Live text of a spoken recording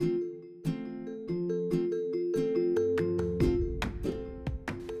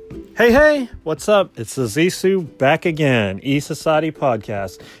Hey, what's up? It's the Zissou back again, E-Society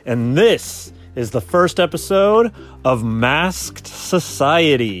Podcast, and this is the first episode of Masked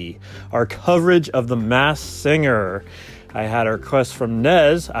Society, our coverage of The Masked Singer. I had a request from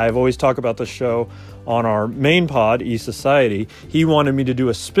Nez. I've always talked about the show on our main pod, E-Society. He wanted me to do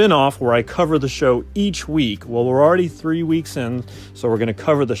a spin-off where I cover the show each week. Well, we're already 3 weeks in, so we're going to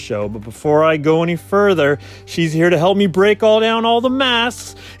cover the show. But before I go any further, she's here to help me break down all the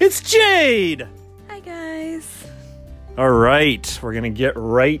masks. It's Jade! Hi, guys. All right, we're going to get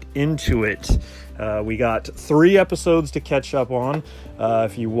right into it. We got 3 episodes to catch up on.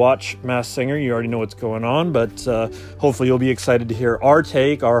 If you watch Masked Singer, you already know what's going on, but hopefully you'll be excited to hear our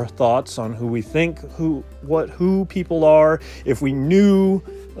take, our thoughts on who we think, who people are, if we knew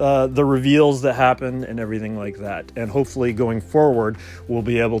the reveals that happen and everything like that. And hopefully going forward, we'll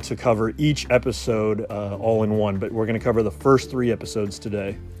be able to cover each episode all in one, but we're going to cover the first 3 episodes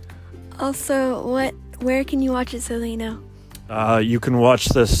today. Also, where can you watch it so they know? You can watch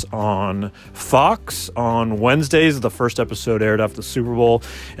this on Fox on Wednesdays. The first episode aired after the Super Bowl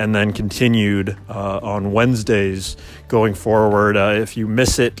and then continued on Wednesdays going forward. If you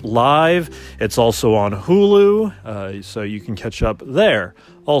miss it live, it's also on Hulu, so you can catch up there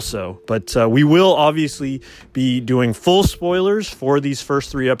also. But we will obviously be doing full spoilers for these first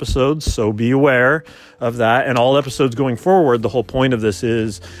 3 episodes, so be aware of that. And all episodes going forward, the whole point of this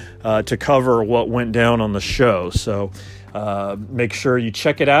is to cover what went down on the show. So make sure you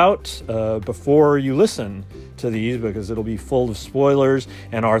check it out before you listen to these, because it'll be full of spoilers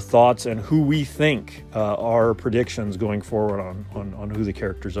and our thoughts and who we think our predictions going forward on who the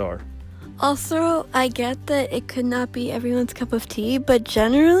characters are. Also, I get that it could not be everyone's cup of tea, but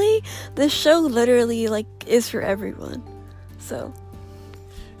generally, this show literally, is for everyone. So...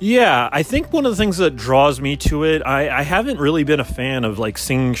 yeah, I think one of the things that draws me to it, I haven't really been a fan of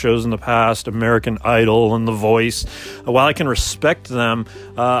singing shows in the past, American Idol and The Voice. While I can respect them,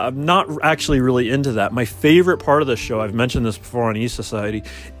 I'm not actually really into that. My favorite part of the show, I've mentioned this before on E-Society,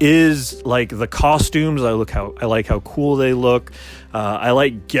 is the costumes. I like how cool they look. I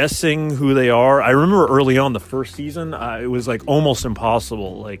like guessing who they are. I remember early on the first season, it was almost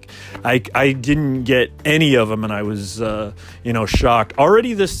impossible. I didn't get any of them, and I was shocked.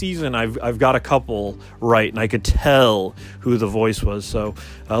 Already this season, I've got a couple right, and I could tell who the voice was. So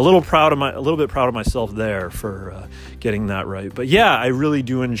a little bit proud of myself there for getting that right. But yeah, I really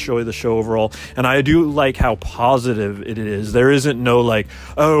do enjoy the show overall, and I do like how positive it is. There isn't no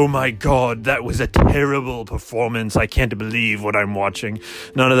oh my God, that was a terrible performance, I can't believe what I'm watching.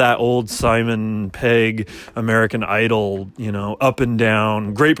 None of that old Simon Pegg American Idol, up and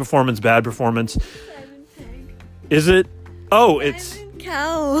down, great performance, bad performance. Simon Pegg. Is it? Oh, it's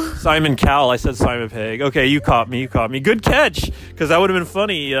Simon Cowell. I said Simon Pegg. Okay, you caught me. Good catch, because that would have been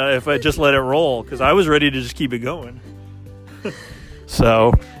funny if I just let it roll, because I was ready to just keep it going.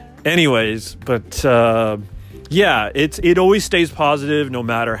 So, anyways, but yeah, it always stays positive no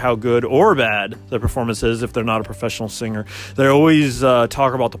matter how good or bad the performance is. If they're not a professional singer, they always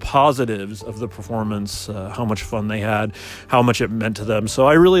talk about the positives of the performance, how much fun they had, how much it meant to them. So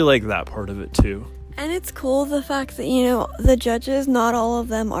I really like that part of it too. And it's cool the fact that, the judges, not all of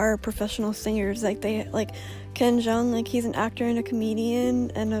them are professional singers. Ken Jeong, he's an actor and a comedian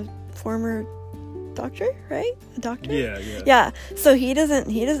and a former doctor, right? A doctor? Yeah. So he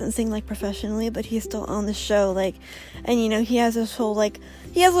doesn't sing professionally, but he's still on the show, and he has this whole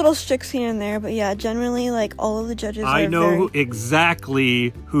he has little tricks here and there, but yeah, generally all of the judges I know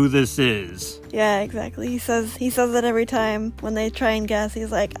exactly who this is. Yeah, exactly. He says that every time when they try and guess.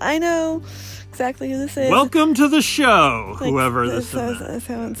 He's I know exactly who this is. Welcome to the show, whoever this is.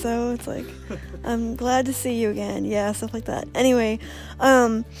 So and so. It's I'm glad to see you again. Yeah, stuff like that. Anyway,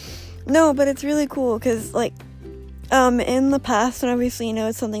 no, but it's really cool because, in the past, and obviously,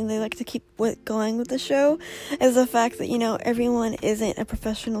 it's something they like to keep going with the show, is the fact that, everyone isn't a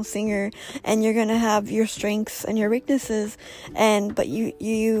professional singer, and you're going to have your strengths and your weaknesses, but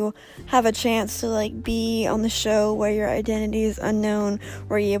you have a chance to, be on the show where your identity is unknown,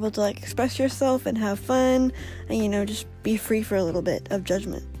 where you're able to, express yourself and have fun, and, just be free for a little bit of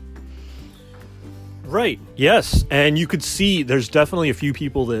judgment. Right, yes, and you could see there's definitely a few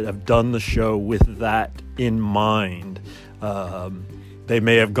people that have done the show with that in mind. They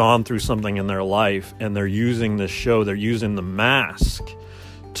may have gone through something in their life, and they're using this show, they're using the mask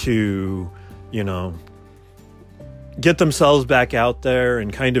to, get themselves back out there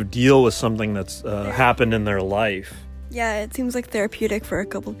and kind of deal with something that's happened in their life. Yeah, it seems therapeutic for a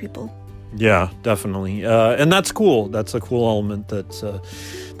couple people. Yeah, definitely. And that's cool. That's a cool element that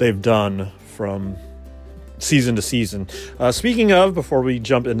they've done from season to season. Speaking of, before we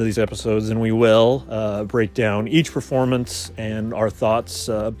jump into these episodes, and we will break down each performance and our thoughts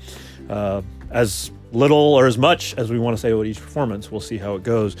as little or as much as we want to say about each performance. We'll see how it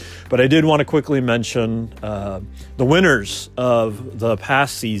goes. But I did want to quickly mention the winners of the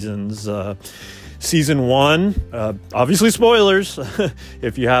past seasons. Season 1, obviously spoilers.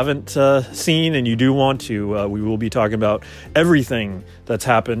 If you haven't seen and you do want to, we will be talking about everything that's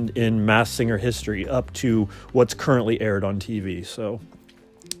happened in Masked Singer history up to what's currently aired on TV. So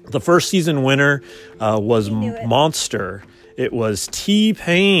the first season winner was Monster. It was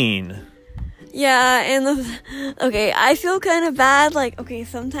T-Pain. Yeah, and okay, I feel kind of bad. Like, okay,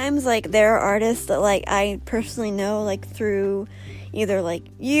 sometimes like there are artists that like I personally know like through either like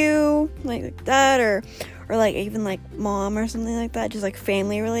you, like that, or like even like mom or something like that, just like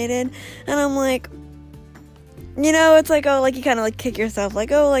family related. And I'm like, you know, it's like, oh, like you kind of like kick yourself,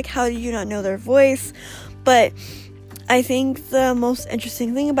 like, oh, like how do you not know their voice? But I think the most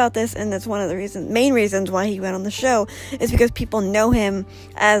interesting thing about this, and that's one of the main reasons why he went on the show, is because people know him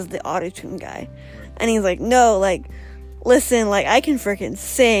as the autotune guy. And he's like, no, like, listen, like, I can freaking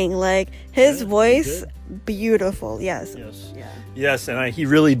sing. Like, his voice, beautiful. Yes. Yeah. Yes, and he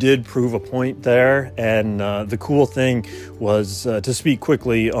really did prove a point there. And the cool thing was, to speak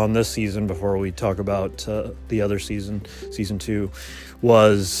quickly on this season before we talk about the other season 2,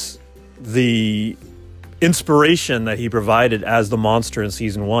 was the inspiration that he provided as the monster in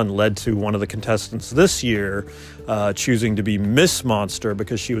season 1 led to one of the contestants this year choosing to be Miss Monster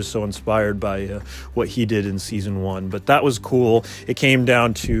because she was so inspired by what he did in season 1. But that was cool. It came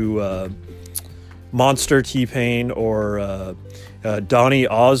down to Monster, T-Pain, or Donny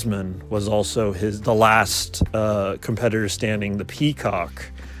Osmond was also the last competitor standing, the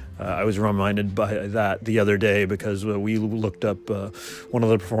Peacock. I was reminded by that the other day because we looked up one of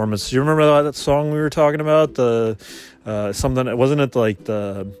the performances. Do you remember that song we were talking about? The something, wasn't it like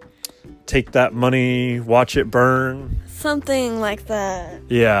the Take That Money, Watch It Burn? Something like that.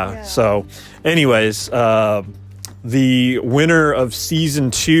 Yeah. So anyways, the winner of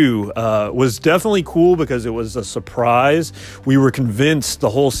season 2 was definitely cool because it was a surprise. We were convinced the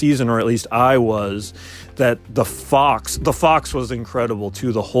whole season, or at least I was, that the Fox was incredible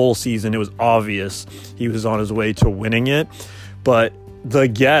too. The whole season, it was obvious he was on his way to winning it. But the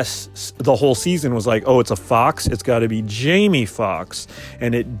guess the whole season was like, oh, it's a Fox, it's got to be Jamie Foxx.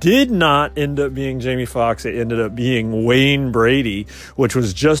 And it did not end up being Jamie Foxx. It ended up being Wayne Brady, which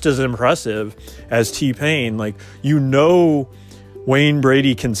was just as impressive as T-Pain. Like, you know, Wayne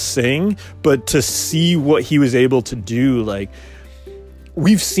Brady can sing, but to see what he was able to do, like,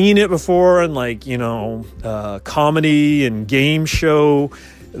 we've seen it before in, like, you know, comedy and game show,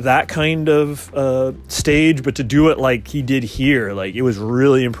 that kind of stage, but to do it like he did here, like, it was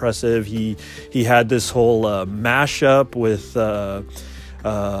really impressive. He had this whole mashup with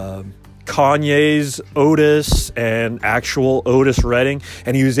Kanye's Otis and actual Otis Redding,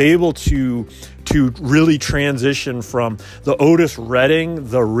 and he was able to really transition from the Otis Redding,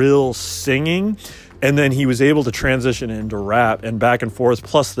 the real singing, and then he was able to transition into rap and back and forth,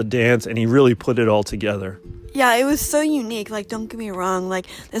 plus the dance, and he really put it all together. Yeah, it was so unique. Like, don't get me wrong, like,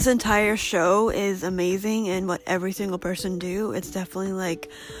 this entire show is amazing, and what every single person do, it's definitely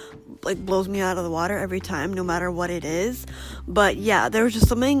like blows me out of the water every time, no matter what it is. But yeah, there was just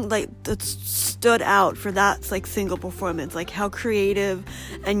something like that stood out for that like single performance, like how creative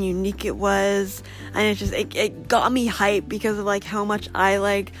and unique it was, and it got me hyped because of like how much I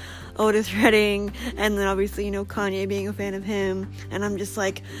like Otis Redding, and then obviously, you know, Kanye, being a fan of him, and I'm just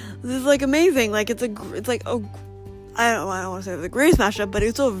like, this is like amazing. Like, it's like I don't want to say the greatest mashup, but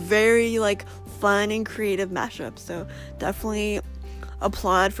it's a very like fun and creative mashup. So definitely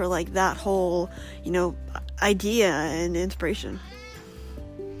applaud for like that whole, you know, idea and inspiration.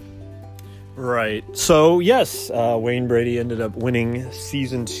 Right. So yes, Wayne Brady ended up winning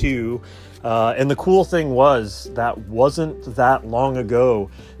season 2. And the cool thing was that wasn't that long ago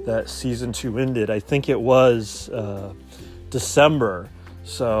that season 2 ended. I think it was December.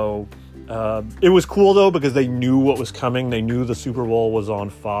 So it was cool though, because they knew what was coming. They knew the Super Bowl was on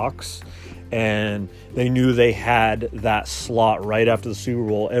Fox, and they knew they had that slot right after the Super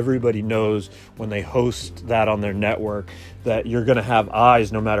Bowl. Everybody knows when they host that on their network that you're going to have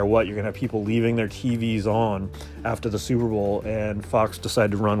eyes no matter what. You're going to have people leaving their TVs on after the Super Bowl, and Fox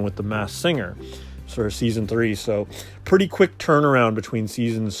decided to run with The Masked Singer for season 3. So pretty quick turnaround between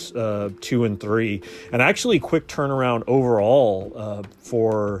seasons 2 and 3, and actually quick turnaround overall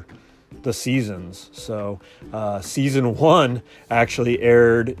for the seasons. So season 1 actually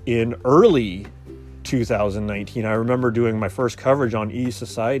aired in early 2019. I remember doing my first coverage on E!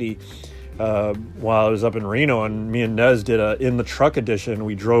 Society while I was up in Reno, and me and Nez did a In the Truck edition.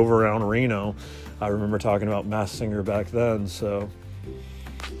 We drove around Reno. I remember talking about Masked Singer back then. So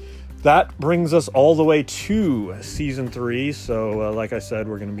that brings us all the way to season 3. So like I said,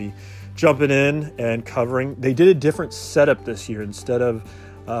 we're going to be jumping in and covering. They did a different setup this year. Instead of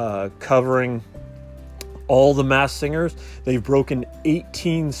covering all the Masked Singers, they've broken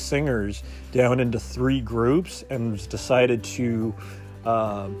 18 singers down into 3 groups and decided to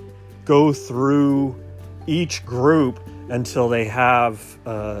go through each group until they have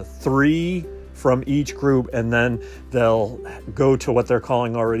 3 from each group, and then they'll go to what they're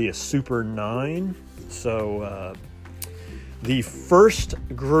calling already a Super 9. So the first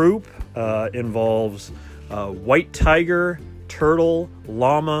group involves White Tiger, Turtle,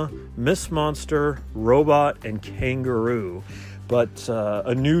 Llama, Miss Monster, Robot, and Kangaroo. But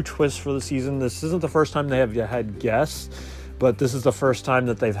a new twist for the season. This isn't the first time they have had guests, but this is the first time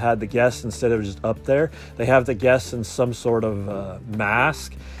that they've had the guests instead of just up there. They have the guests in some sort of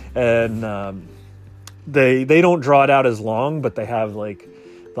mask, and they don't draw it out as long, but they have like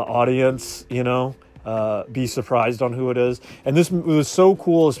the audience, be surprised on who it is. And this was so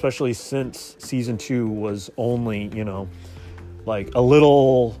cool, especially since season 2 was only, like a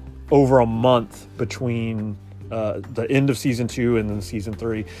little over a month between the end of season 2 and then season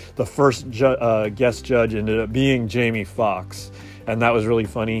 3. The first guest judge ended up being Jamie Foxx, and that was really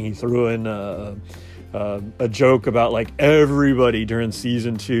funny. He threw in a joke about like everybody during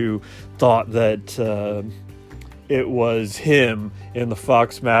season 2 thought that it was him in the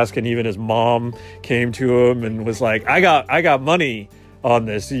fox mask, and even his mom came to him and was like, I got money on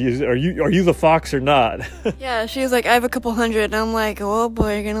this. Are you the fox or not? Yeah, she was like, I have a couple hundred, and I'm like, oh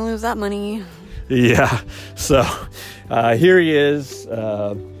boy, you're gonna lose that money. Yeah, so here he is,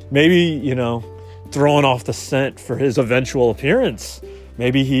 maybe, throwing off the scent for his eventual appearance.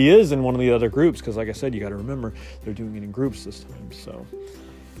 Maybe he is in one of the other groups, because like I said, you got to remember, they're doing it in groups this time. So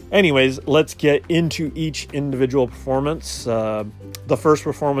anyways, let's get into each individual performance. The first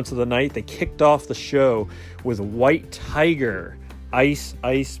performance of the night, they kicked off the show with White Tiger, Ice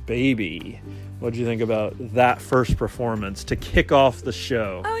Ice Baby. What did you think about that first performance to kick off the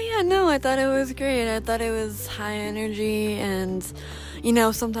show? Oh yeah, no, I thought it was great. I thought it was high energy, and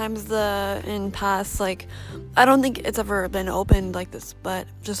sometimes in past, like, I don't think it's ever been opened like this, but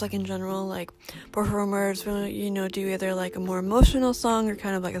just like in general, like performers will, do either like a more emotional song or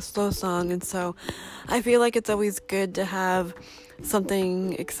kind of like a slow song, and so I feel like it's always good to have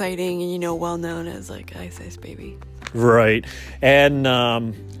something exciting and well known as like Ice Ice Baby. Right. And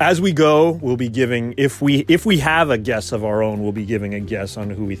as we go, we'll be giving, if we have a guess of our own, we'll be giving a guess on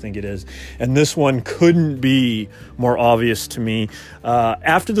who we think it is. And this one couldn't be more obvious to me.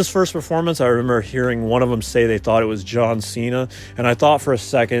 After this first performance, I remember hearing one of them say they thought it was John Cena. And I thought for a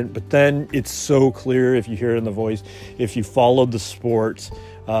second, but then it's so clear if you hear it in the voice, if you followed the sport,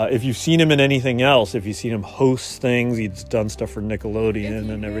 if you've seen him in anything else, if you've seen him host things, he's done stuff for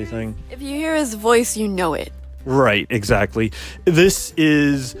Nickelodeon and everything. If you hear his voice, you know it. Right, exactly. This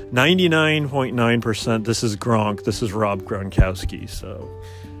is 99.9%. This is Gronk. This is Rob Gronkowski. So,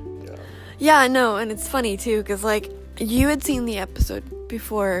 yeah. Yeah, no, and it's funny too, because like you had seen the episode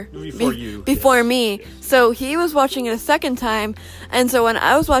before me, so he was watching it a second time, and so when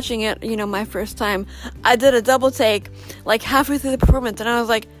I was watching it, my first time, I did a double take like halfway through the performance, and I was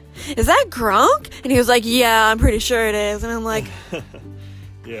like, "Is that Gronk?" And he was like, "Yeah, I'm pretty sure it is," and I'm like,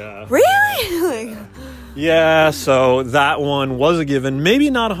 "Yeah, really?" like, yeah, so that one was a given. Maybe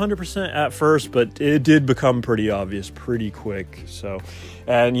not 100% at first, but it did become pretty obvious pretty quick. So,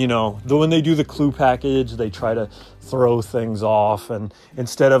 and when they do the clue package, they try to throw things off, and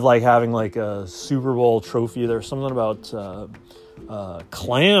instead of like having like a Super Bowl trophy, there's something about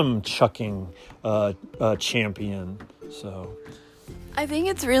clam chucking champion. So I think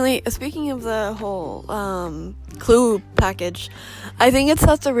it's really, speaking of the whole clue package, I think it's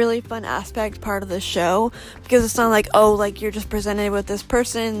such a really fun part of the show, because it's not like, oh, like you're just presented with this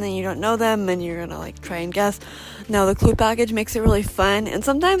person and then you don't know them and you're gonna like try and guess. No, the clue package makes it really fun, and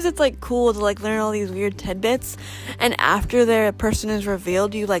sometimes it's like cool to like learn all these weird tidbits, and after the person is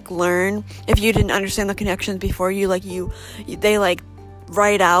revealed, you like learn, if you didn't understand the connections before, they like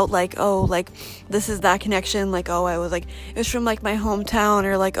write out like, oh, like this is that connection, like, oh, it was from like my hometown,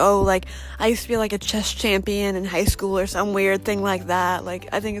 or like, oh, like I used to be like a chess champion in high school, or some weird thing like that. Like,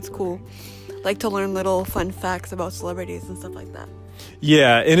 I think it's cool, like, to learn little fun facts about celebrities and stuff like that.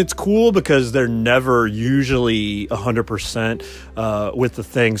 Yeah, and it's cool because they're never usually 100% with the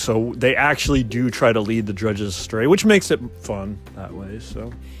thing, so they actually do try to lead the judges astray, which makes it fun that way.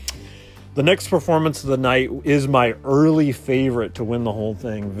 So The next performance of the night is my early favorite to win the whole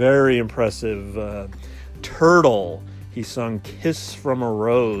thing. Very impressive. Turtle. He sung Kiss from a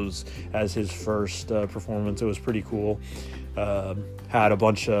Rose as his first performance. It was pretty cool. Had a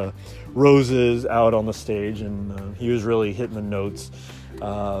bunch of roses out on the stage, and he was really hitting the notes.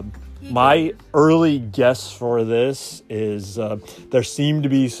 My early guess for this is there seem to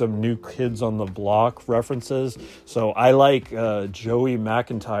be some New Kids on the Block references. So I like Joey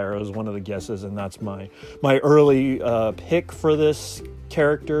McIntyre as one of the guesses, and that's my early pick for this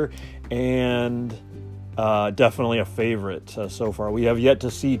character, and definitely a favorite so far. We have yet to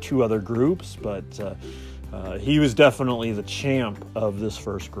see two other groups, but he was definitely the champ of this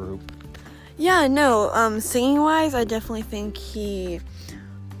first group. Yeah, no, singing wise, I definitely think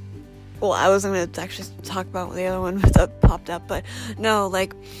well, I was going to actually talk about the other one that popped up, but no,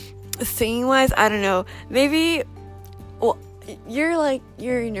 like, singing wise, I don't know, maybe, well, you're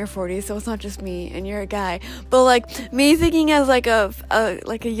in your 40s, so it's not just me, and you're a guy, but, like, me thinking as, like, a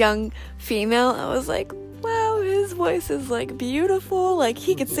young female, I was like, wow, his voice is, like, beautiful, like,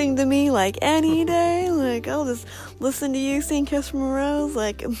 he could sing to me, like, any day, like, I'll just listen to you sing Kiss from a Rose,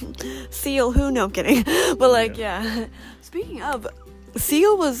 like, Seal who? No, I'm kidding, but, like, yeah. Speaking of,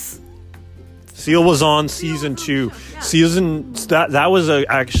 Seal was on season 2. Yeah. That was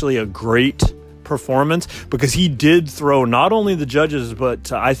actually a great performance, because he did throw not only the judges,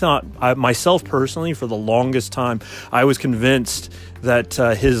 but I thought myself personally, for the longest time, I was convinced that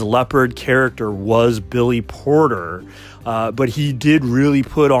his leopard character was Billy Porter. But he did really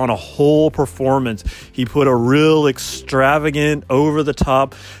put on a whole performance. He put a real extravagant,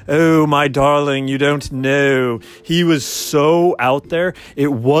 over-the-top, oh, my darling, you don't know. He was so out there. It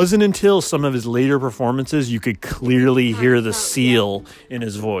wasn't until some of his later performances you could clearly hear the seal in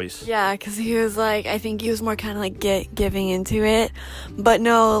his voice. Yeah, because he was like, I think he was more kind of like giving into it. But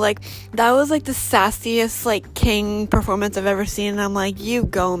no, like, that was like the sassiest, like, king performance I've ever seen. And I'm like, you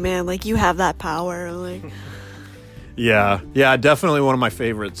go, man. Like, you have that power. Like... Yeah, definitely one of my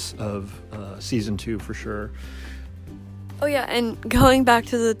favorites of season 2 for sure. Oh yeah, and going back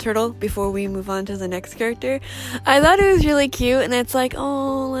to the turtle before we move on to the next character, I thought it was really cute, and it's like,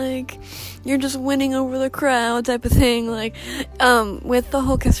 oh, like, you're just winning over the crowd type of thing, like, with the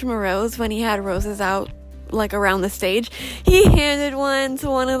whole Kiss from a Rose, when he had roses out, like, around the stage, he handed one to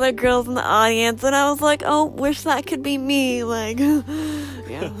one of the girls in the audience, and I was like, oh, wish that could be me, like,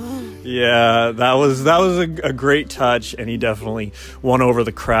 yeah. Yeah, that was a great touch, and he definitely won over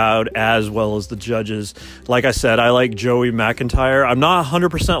the crowd as well as the judges. Like I said, I like Joey McIntyre. I'm not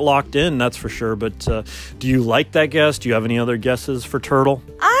 100% locked in, that's for sure, but do you like that guess? Do you have any other guesses for Turtle?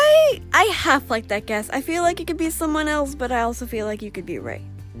 I half like that guess. I feel like it could be someone else, but I also feel like you could be right.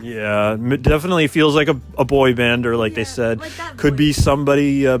 Yeah, it definitely feels like a boy band, or like they said, like could be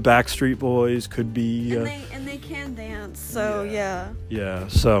somebody, Backstreet Boys, could be... And they can dance, so yeah. Yeah,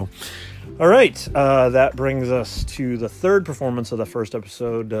 so... All right, that brings us to the third performance of the first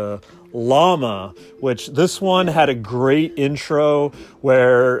episode, Llama, which this one had a great intro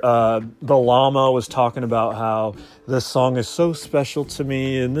where the llama was talking about how this song is so special to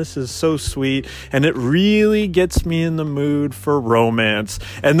me and this is so sweet and it really gets me in the mood for romance.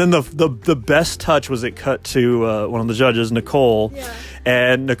 And then the best touch was it cut to one of the judges, Nicole,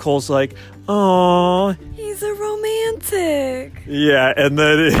 and Nicole's like, "Aw, he's a romantic." Yeah, and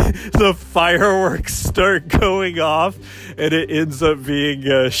then the fireworks start going off, and it ends up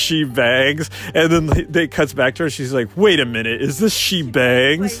being She Bangs, and then it cuts back to her. She's like, "Wait a minute, is this She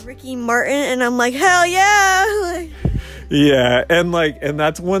Bangs?" Like Ricky Martin, and I'm like, hell yeah! Yeah, and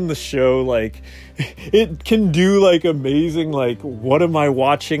that's when the show, like, it can do, like, amazing, like, what am I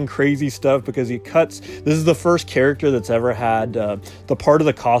watching crazy stuff, because he cuts, this is the first character that's ever had, the part of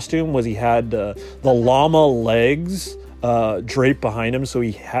the costume was he had the llama legs draped behind him, so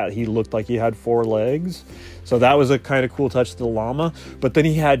he looked like he had 4 legs, so that was a kind of cool touch to the llama. But then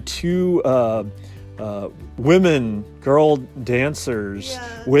he had 2 girl dancers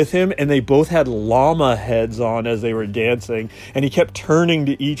with him, and they both had llama heads on as they were dancing, and he kept turning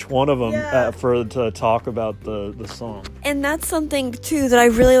to each one of them to talk about the song. And that's something too that I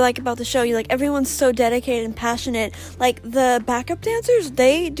really like about the show. Everyone's so dedicated and passionate. Like, the backup dancers,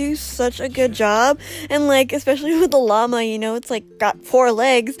 they do such a good job, and like, especially with the llama, it's like got 4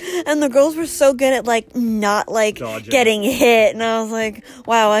 legs, and the girls were so good at like not like dodging, getting hit, and I was like,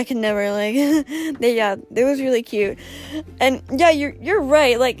 wow, I can never like it was really cute. And yeah, you're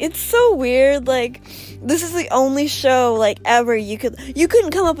right, like, it's so weird, like, this is the only show like ever you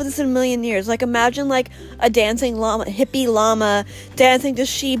couldn't come up with this in a million years. Like, imagine like a dancing llama, hippie llama dancing to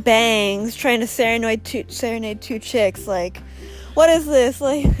She Bangs, trying to serenade 2 chicks. Like, what is this?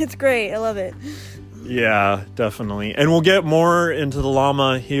 Like, it's great. I love it. Yeah, definitely. And we'll get more into the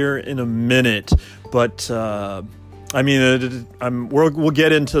llama here in a minute, but we'll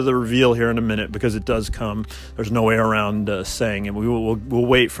get into the reveal here in a minute because it does come. There's no way around saying it. We'll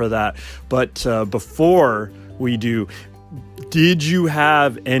wait for that. But before we do, did you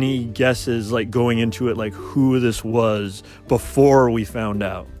have any guesses, like, going into it, like, who this was before we found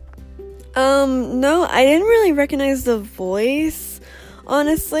out? No, I didn't really recognize the voice,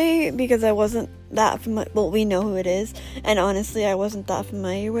 honestly, because I wasn't that familiar. Well, we know who it is, and honestly, I wasn't that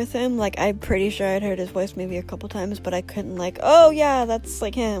familiar with him. Like, I'm pretty sure I'd heard his voice maybe a couple times, but I couldn't, like, oh yeah, that's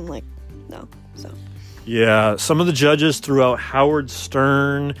like him. Like, no. So yeah, some of the judges threw out Howard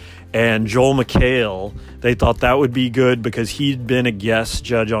Stern and Joel McHale. They thought that would be good because he'd been a guest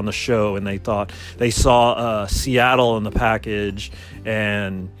judge on the show, and they thought they saw Seattle in the package,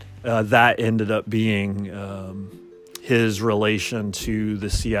 and that ended up being his relation to the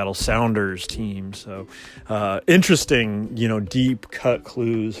Seattle Sounders team. So interesting, deep cut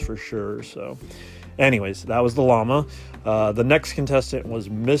clues for sure. So anyways, that was the llama. The next contestant was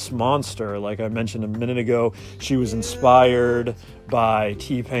Miss Monster. Like I mentioned a minute ago, she was inspired by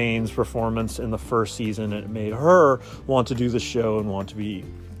T-Pain's performance in the first season, and it made her want to do the show and want to be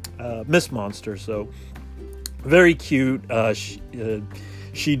Miss Monster. So very cute.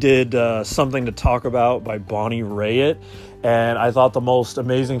 She did Something to Talk About by Bonnie Raitt. And I thought the most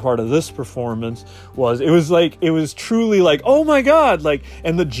amazing part of this performance was it was truly like, oh my God, like,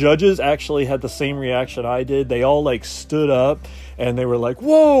 and the judges actually had the same reaction I did. They all like stood up and they were like,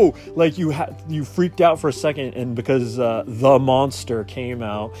 whoa, like you freaked out for a second. And because The Monster came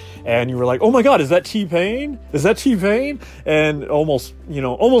out and you were like, oh my God, is that T-Pain? Is that T-Pain? And almost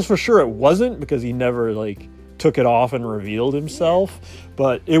for sure it wasn't, because he never like took it off and revealed himself,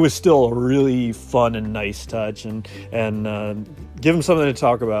 but it was still a really fun and nice touch, and give him something to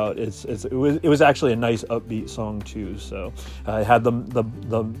talk about. It was actually a nice upbeat song too. So it had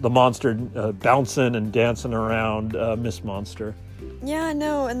the monster bouncing and dancing around Miss Monster. Yeah,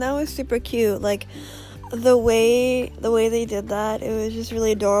 no, and that was super cute. Like the way they did that, it was just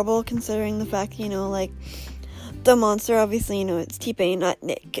really adorable, considering the fact, like, the monster, obviously, it's T-Pain.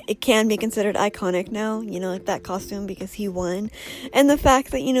 It can be considered iconic now, like that costume, because he won. And the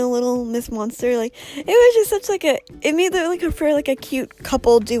fact that, little Miss Monster, like, it was just such like it made it for like a cute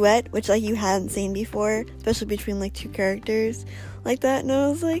couple duet, which like you hadn't seen before, especially between like two characters like that. And I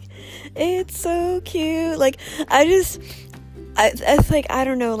was like, it's so cute. Like, it's like, I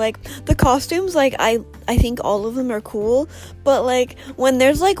don't know, like, the costumes, like, I think all of them are cool, but, like, when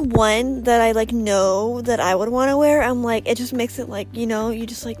there's, like, one that I, like, know that I would want to wear, I'm like, it just makes it, like, you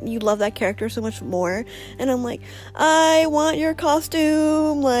just, like, you love that character so much more, and I'm like, I want your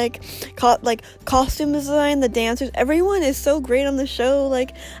costume, like, costume design, the dancers, everyone is so great on the show,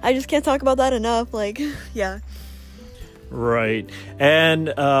 like, I just can't talk about that enough, like, yeah. Right.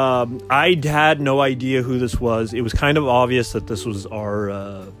 And I had no idea who this was. It was kind of obvious that this was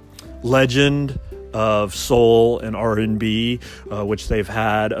our legend of soul and R&B, which they've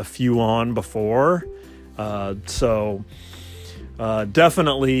had a few on before. So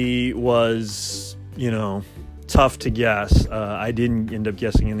definitely was, tough to guess. I didn't end up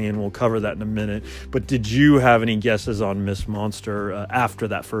guessing in the end. We'll cover that in a minute. But did you have any guesses on Miss Monster after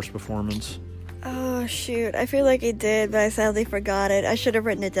that first performance? Oh, shoot. I feel like I did, but I sadly forgot it. I should have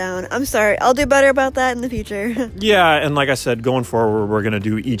written it down. I'm sorry. I'll do better about that in the future. Yeah, and like I said, going forward, we're going to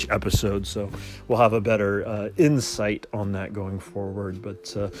do each episode, so we'll have a better insight on that going forward.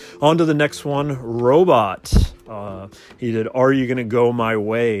 But on to the next one, Robot. He did Are You Gonna Go My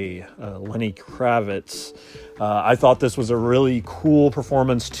Way? Lenny Kravitz. I thought this was a really cool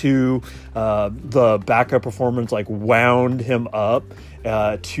performance too. The backup performance like wound him up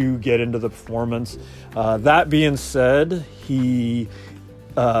to get into the performance. That being said, he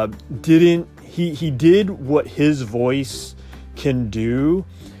did what his voice can do,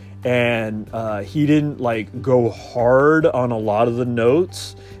 and he didn't like go hard on a lot of the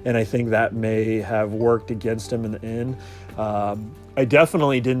notes, and I think that may have worked against him in the end. I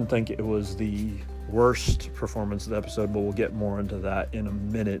definitely didn't think it was the worst performance of the episode, but we'll get more into that in a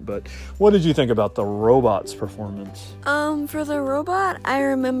minute. But what did you think about the robot's performance? For the robot, I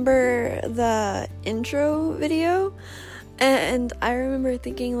remember the intro video, and I remember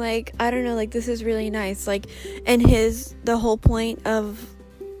thinking, like, I don't know, like, this is really nice, like, and the whole point of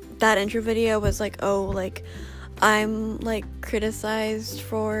that intro video was like, oh, like, I'm like criticized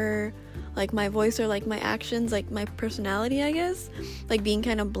for like my voice or like my actions, like my personality, I guess, like being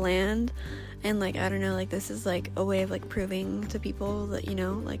kind of bland. And, like, I don't know, like, this is, like, a way of, like, proving to people that,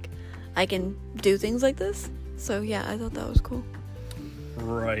 like, I can do things like this. So, yeah, I thought that was cool.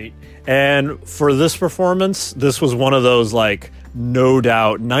 Right. And for this performance, this was one of those, like, no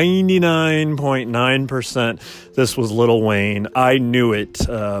doubt, 99.9%, this was Lil Wayne. I knew it.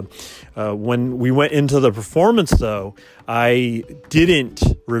 When we went into the performance, though, I didn't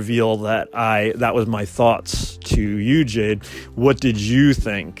reveal that was my thoughts to you, Jade. What did you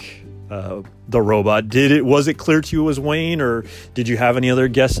think? The robot, was it clear to you it was Wayne, or did you have any other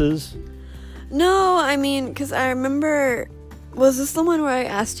guesses? No, I mean, because I remember, was this the one where I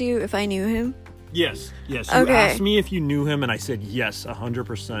asked you if I knew him? Yes. You Okay. asked me if you knew him, and I said yes,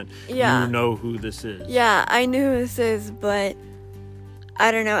 100%. Yeah. You know who this is. Yeah, I knew who this is, but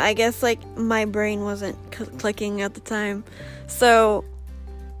I don't know. I guess, like, my brain wasn't clicking at the time. So,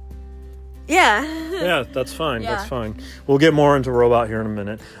 yeah. Yeah, that's fine. Yeah. That's fine. We'll get more into Robot here in a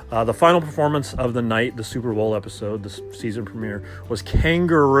minute. The final performance of the night, the Super Bowl episode, the season premiere, was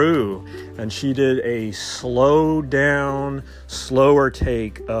Kangaroo. And she did a slower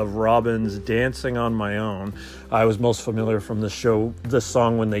take of Robin's Dancing on My Own. I was most familiar from this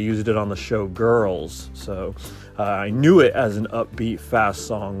song when they used it on the show Girls. So I knew it as an upbeat, fast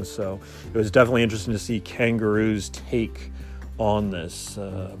song. So it was definitely interesting to see Kangaroo's take on this.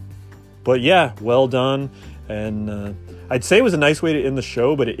 But yeah, well done. And I'd say it was a nice way to end the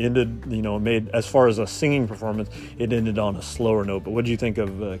show, but it ended, as far as a singing performance, it ended on a slower note. But what did you think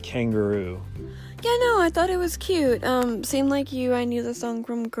of Kangaroo? Yeah, no, I thought it was cute. Same like you, I knew the song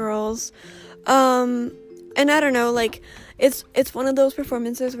from Girls. And I don't know, like, it's one of those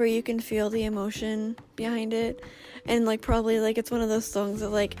performances where you can feel the emotion behind it. And, like, probably, like, it's one of those songs that,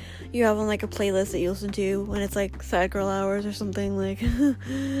 like, you have on, like, a playlist that you listen to when it's, like, sad girl hours or something, like,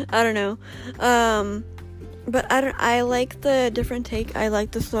 I don't know. But I like the different take. I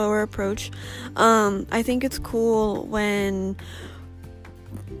like the slower approach. I think it's cool when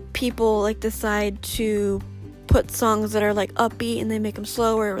people, like, decide to put songs that are, like, upbeat and they make them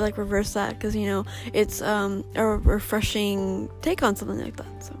slower, or, like, reverse that, because, it's a refreshing take on something like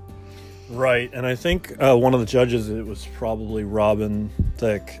that, so. Right, and I think one of the judges, it was probably Robin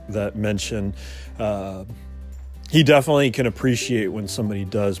Thicke, that mentioned he definitely can appreciate when somebody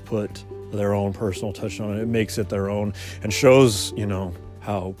does put their own personal touch on it. It makes it their own and shows,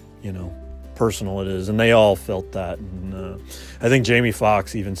 how, personal it is. And they all felt that. And I think Jamie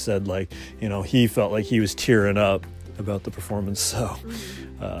Foxx even said, like, he felt like he was tearing up about the performance. So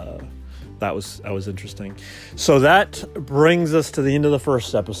that was interesting. So that brings us to the end of the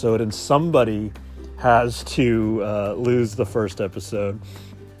first episode, and somebody has to lose the first episode.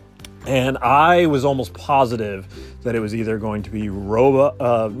 And I was almost positive that it was either going to be Llama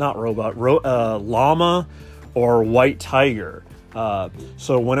or White Tiger.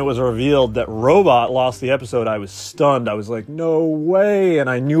 So when it was revealed that Robot lost the episode, I was stunned. I was like, no way. And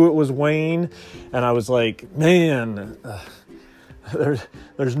I knew it was Wayne. And I was like, man,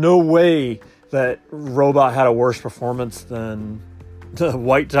 there's no way that Robot had a worse performance than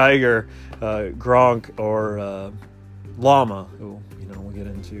White Tiger, Gronk, or Llama, who we'll get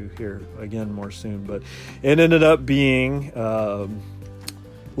into here again more soon. But it ended up being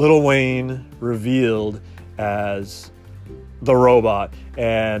Lil Wayne revealed as the Robot.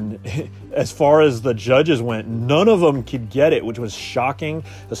 And as far as the judges went, none of them could get it, which was shocking,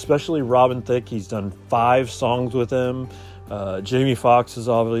 especially Robin Thicke. He's done 5 songs with him. Jamie Foxx has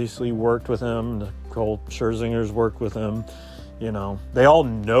obviously worked with him. Nicole Scherzinger's worked with him. They all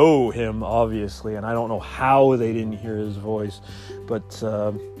know him, obviously, and I don't know how they didn't hear his voice. But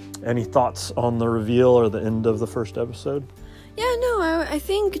any thoughts on the reveal or the end of the first episode? Yeah, no, I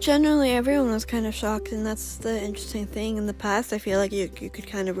think generally everyone was kind of shocked, and that's the interesting thing. In the past, I feel like you could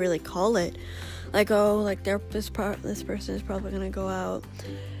kind of really call it. Like, oh, like, this person is probably going to go out.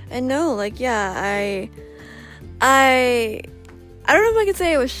 And no, like, yeah, I don't know if I could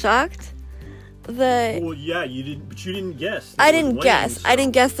say I was shocked. Well, yeah, you didn't guess. I didn't guess. So. I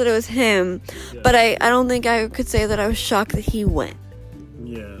didn't guess that it was him. Yeah. But I don't think I could say that I was shocked that he went.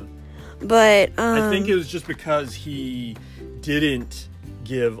 Yeah. But I think it was just because he didn't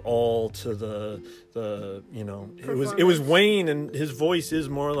give all to the it was Wayne, and his voice is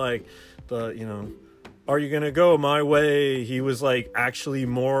more like the are you gonna go my way? He was like actually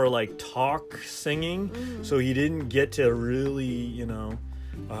more like talk singing. Mm-hmm. So he didn't get to really you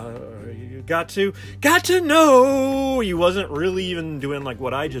got to know. He wasn't really even doing like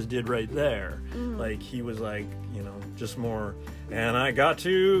what I just did right there. Mm-hmm. Like he was like just more, and I got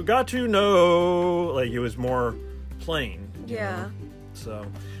to know, like it was more plain. Yeah. So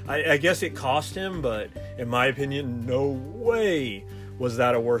I guess it cost him, but in my opinion, no way was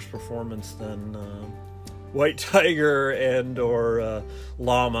that a worse performance than White Tiger and or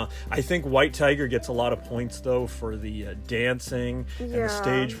Llama. I think White Tiger gets a lot of points though for the dancing and the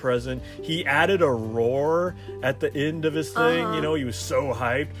stage presence. He added a roar at the end of his thing. You know, he was so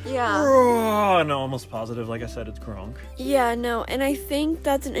hyped. Yeah. Roar! And almost positive, like I said, it's Kronk. Yeah, no, and I think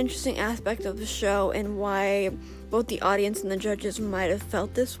that's an interesting aspect of the show and why both the audience and the judges might have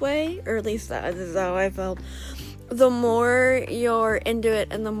felt this way, or at least that is how I felt. The more you're into it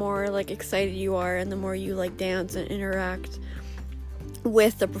and the more like excited you are and the more you like dance and interact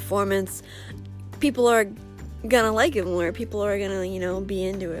with the performance, people are gonna like it more. People are gonna, you know, be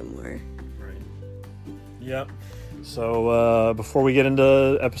into it more. Right. Yep. So before we get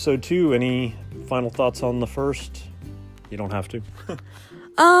into episode 2, any final thoughts on the first? You don't have to.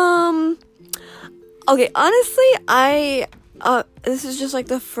 Okay, honestly, this is just like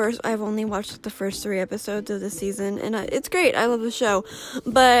the first, I've only watched like the first 3 episodes of the season, and it's great, I love the show,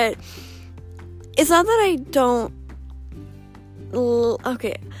 but it's not that I don't,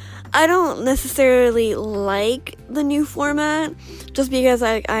 I don't necessarily like the new format, just because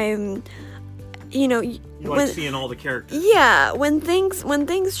I'm, you know, you like seeing all the characters. Yeah, when things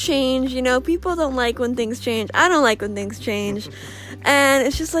change, you know, people don't like when things change, I don't like when things change, and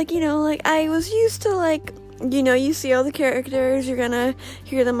it's just like, you know, like, I was used to, like, you know, you see all the characters, you're gonna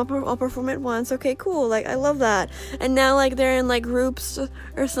hear them all perform at once, okay, cool, like, I love that, and now, like, they're in, like, groups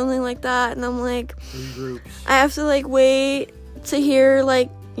or something like that, and I'm like, 3 groups. I have to, like, wait to hear,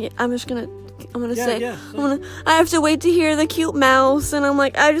 like, I have to wait to hear the cute mouse, and I'm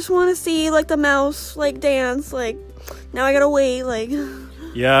like, I just want to see, like, the mouse, like, dance, like, now I gotta wait, like.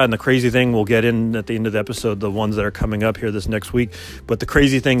 Yeah, and the crazy thing, we'll get in at the end of the episode, the ones that are coming up here this next week, but the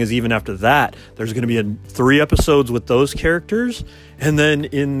crazy thing is even after that, there's going to be 3 episodes with those characters, and then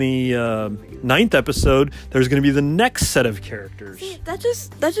in the 9th episode, there's going to be the next set of characters. See, that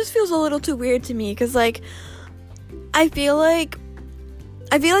just feels a little too weird to me, because, like, I feel like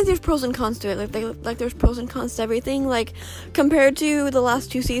there's pros and cons to it. Like there's pros and cons to everything. Like, compared to the last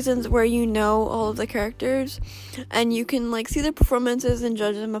 2 seasons where you know all of the characters and you can, like, see their performances and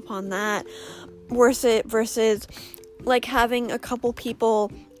judge them upon that, versus like having a couple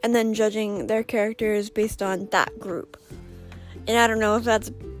people and then judging their characters based on that group. And I don't know if that's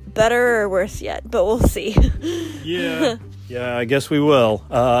better or worse yet, but we'll see. Yeah. Yeah, I guess we will.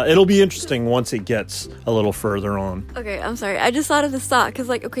 It'll be interesting once it gets a little further on. Okay, I'm sorry. I just thought of this thought, because,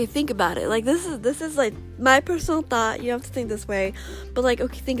 like, okay, think about it. Like, this is, like, my personal thought. You have to think this way. But, like,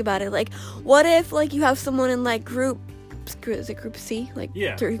 okay, think about it. Like, what if, like, you have someone in, like, is it group C? Like,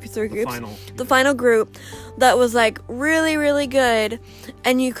 yeah, 3 groups? The yeah. final group that was, like, really, really good,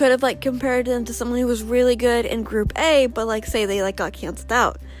 and you could have, like, compared them to someone who was really good in group A, but, like, say they, like, got canceled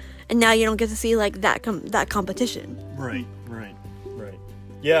out. And now you don't get to see, like, that competition. Right.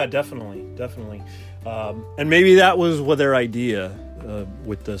 Yeah, definitely. And maybe that was what their idea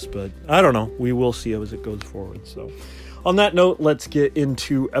with this, but I don't know. We will see as it goes forward. So, on that note, let's get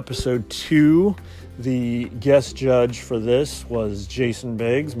into episode 2. The guest judge for this was Jason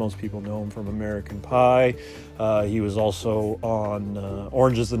Biggs. Most people know him from American Pie. He was also on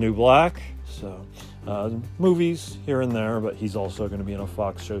Orange is the New Black. So, movies here and there, but he's also going to be in a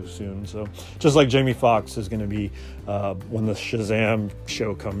Fox show soon. So, just like Jamie Foxx is going to be when the Shazam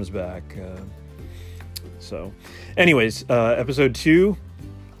show comes back. So, anyways, episode 2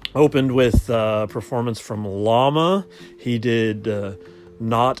 opened with performance from Llama. He did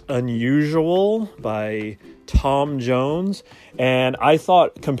Not Unusual by Tom Jones, and I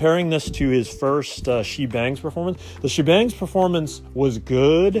thought, comparing this to his first She Bangs performance, the She Bangs performance was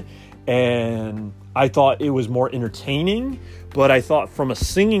good, and I thought it was more entertaining, but I thought from a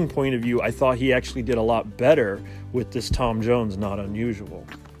singing point of view, I thought he actually did a lot better with this Tom Jones Not Unusual.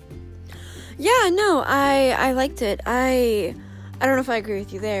 Yeah, no, I liked it. I don't know if I agree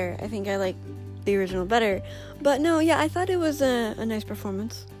with you there. I think I like the original better. But no, yeah, I thought it was a nice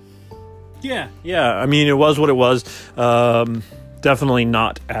performance. Yeah, I mean, it was what it was. Definitely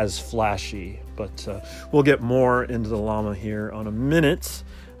not as flashy, but we'll get more into the Llama here on a minute.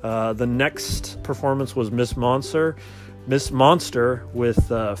 The next performance was Miss Monster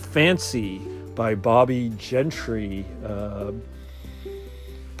with Fancy by Bobby Gentry.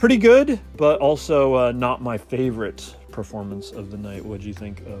 Pretty good, but also not my favorite performance of the night. What do you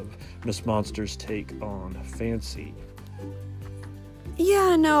think of Miss Monster's take on Fancy?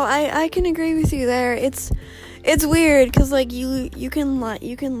 Yeah, no, I can agree with you there. It's weird because, like, you can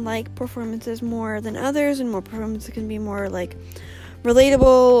like performances more than others, and more performances can be more like relatable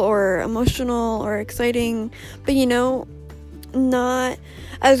or emotional or exciting, but, you know, not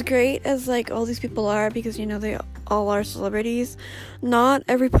as great as, like, all these people are, because, you know, they all are celebrities. Not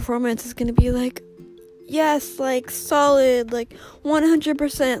every performance is going to be, like, yes, like solid, like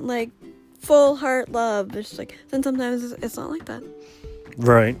 100%, like full heart love. It's like, then sometimes it's not like that.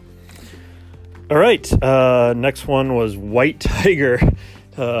 Right. All right. Next one was White Tiger.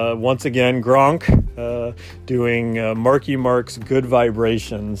 Once again, Gronk doing Marky Mark's Good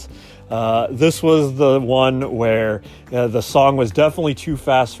Vibrations. This was the one where the song was definitely too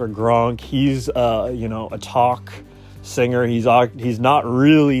fast for Gronk. He's, a talk singer. He's not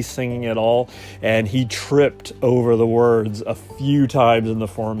really singing at all, and he tripped over the words a few times in the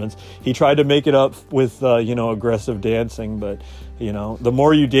performance. He tried to make it up with, aggressive dancing, but the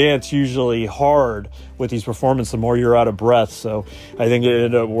more you dance usually hard with these performances, the more you're out of breath. So I think it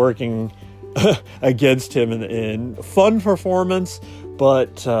ended up working against him in fun performance,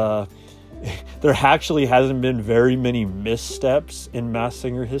 but there actually hasn't been very many missteps in Masked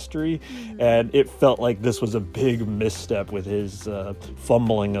Singer history, and it felt like this was a big misstep with his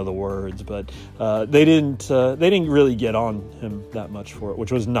fumbling of the words. But they didn't really get on him that much for it,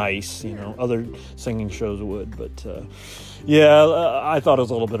 which was nice. Other singing shows would, but I thought it was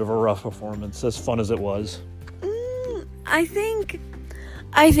a little bit of a rough performance, as fun as it was. I think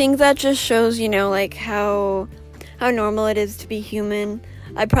that just shows, like how normal it is to be human.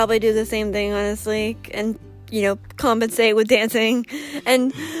 I'd probably do the same thing, honestly, and, compensate with dancing.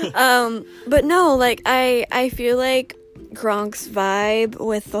 And, but no, like, I feel like Gronk's vibe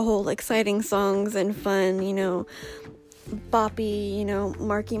with the whole exciting songs and fun, boppy,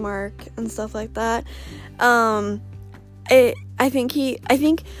 Marky Mark and stuff like that. I think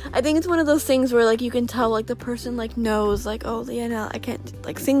it's one of those things where, like, you can tell, like, the person, like, knows, like, oh, yeah, no, I can't,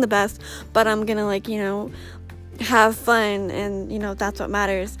 like, sing the best, but I'm gonna, like, have fun, and that's what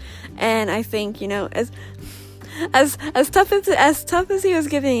matters. And I think as tough as he was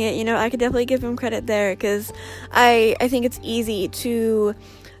giving it, I could definitely give him credit there, because I think it's easy to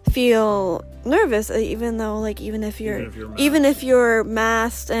feel nervous, even if you're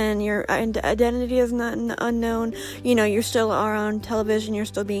masked and your identity is not unknown, you still are on television, you're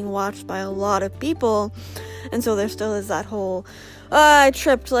still being watched by a lot of people, and so there still is that whole I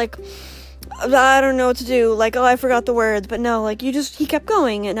tripped, like, I don't know what to do, like, oh, I forgot the words. But no, like, he kept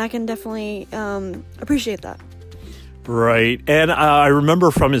going, and I can definitely appreciate that. Right. And I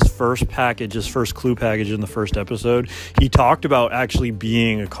remember from his first clue package in the first episode, he talked about actually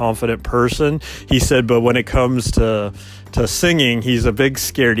being a confident person. He said, but when it comes to singing, he's a big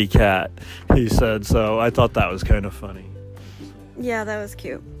scaredy cat, he said. So I thought that was kind of funny. Yeah, that was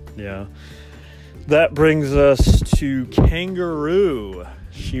cute. Yeah. That brings us to Kangaroo.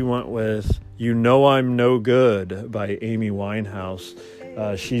 She went with You Know I'm No Good by Amy Winehouse.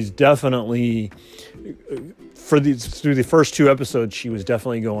 She's definitely, through the first two episodes, she was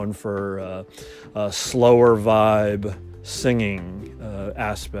definitely going for a slower vibe singing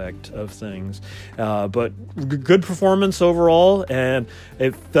aspect of things. But good performance overall, and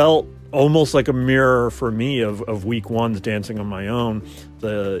it felt almost like a mirror for me of week one's Dancing on My Own,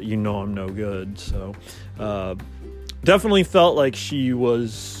 the You Know I'm No Good. So definitely felt like she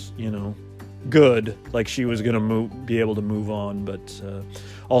was, good, like she was gonna be able to move on, but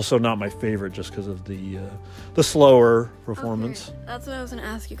also not my favorite just because of the slower performance. Okay. That's what I was gonna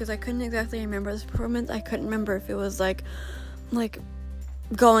ask you, because I couldn't exactly remember this performance. I couldn't remember if it was like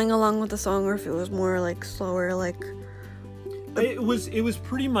going along with the song, or if it was more like slower, like. It was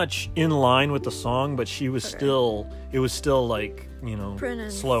pretty much in line with the song, but she was still like,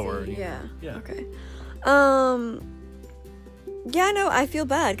 slower. Yeah. Okay. Yeah, no, I feel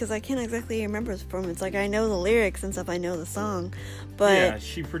bad because I can't exactly remember his performance. Like, I know the lyrics and stuff, I know the song, but yeah,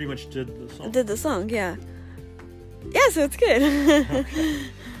 she pretty much did the song. Yeah, so it's good. Okay.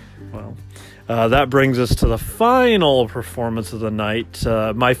 Well, that brings us to the final performance of the night.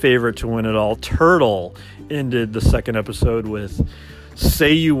 My favorite to win it all, Turtle, ended the second episode with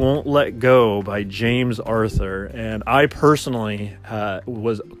Say You Won't Let Go by James Arthur, and I personally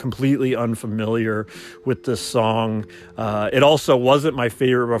was completely unfamiliar with this song. It also wasn't my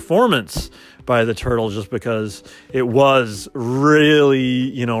favorite performance by the Turtle, just because it was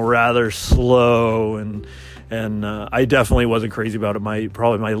really, rather slow, and I definitely wasn't crazy about it.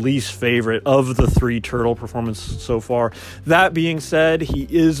 Probably my least favorite of the three Turtle performances so far. That being said, he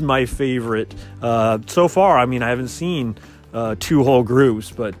is my favorite so far. I mean, I haven't seen two whole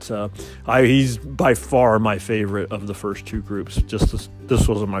groups, but he's by far my favorite of the first two groups. Just this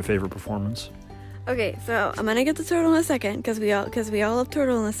wasn't my favorite performance. Okay, so I'm gonna get to Turtle in a second, because we all love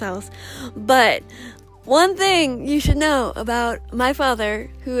Turtle in this house. But one thing you should know about my father,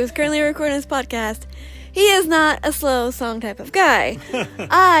 who is currently recording this podcast, He is not a slow song type of guy.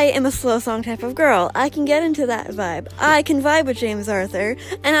 I am a slow song type of girl. I can get into that vibe. I can vibe with James Arthur,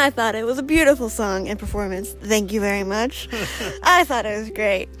 and I thought it was a beautiful song and performance. Thank you very much. I thought it was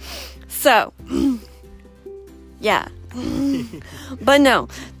great. So, yeah. But no,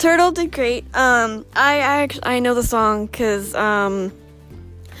 Turtle did great. I know the song because,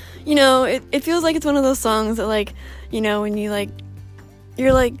 you know, it feels like it's one of those songs that, like, you know, when you, like,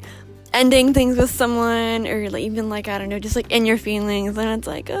 you're, like, ending things with someone, or, like, even, like, I don't know, just, like, in your feelings, and it's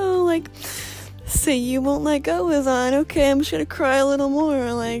like, oh, like, Say You Won't Let Go is on, okay, I'm just gonna cry a little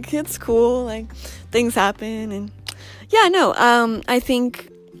more, like, it's cool, like, things happen, and, yeah, no, I think,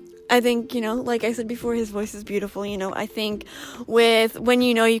 you know, like I said before, his voice is beautiful, you know. I think when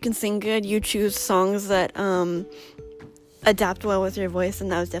you know you can sing good, you choose songs that adapt well with your voice, and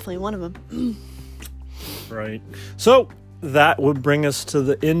that was definitely one of them. Right. So that would bring us to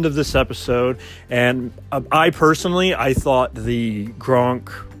the end of this episode, and I thought the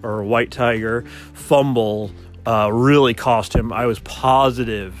Gronk or White Tiger fumble really cost him. I was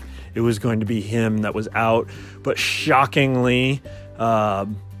positive it was going to be him that was out, but shockingly,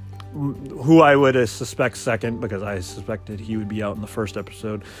 who I would suspect second, because I suspected he would be out in the first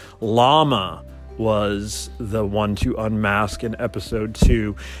episode, Llama was the one to unmask in episode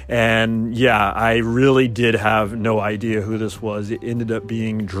 2. And yeah, I really did have no idea who this was. It ended up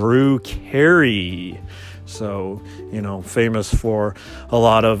being Drew Carey. So, you know, famous for a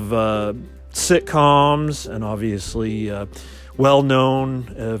lot of sitcoms, and obviously well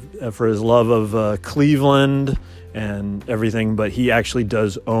known for his love of Cleveland and everything, but he actually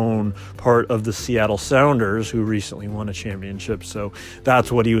does own part of the Seattle Sounders, who recently won a championship, so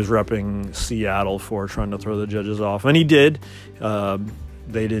that's what he was repping Seattle for, trying to throw the judges off, and he did.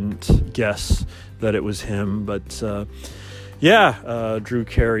 They didn't guess that it was him, but Drew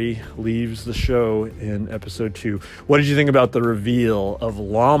Carey leaves the show in episode 2. What did you think about the reveal of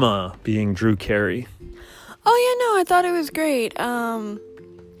Llama being Drew Carey? Oh yeah, no, I thought it was great.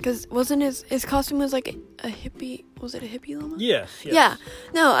 Because wasn't his costume was like a hippie? Was it a hippie llama? Yes. Yeah.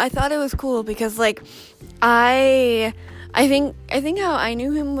 No, I thought it was cool because, like, I think how I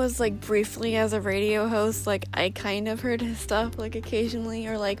knew him was, like, briefly as a radio host. Like, I kind of heard his stuff, like, occasionally,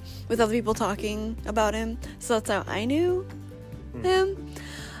 or, like, with other people talking about him. So that's how I knew him.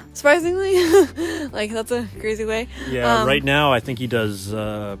 Surprisingly. Like, that's a crazy way. Yeah, right now I think he does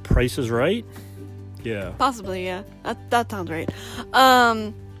Price is Right. Yeah. Possibly, yeah. That sounds right.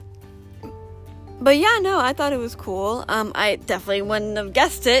 But yeah, no, I thought it was cool. I definitely wouldn't have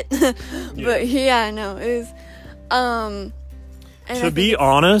guessed it. But yeah, no, it was, to be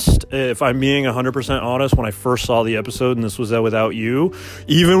honest, if I'm being 100% honest, when I first saw the episode and this was Without You,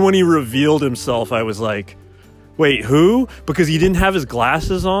 even when he revealed himself, I was like, wait, who? Because he didn't have his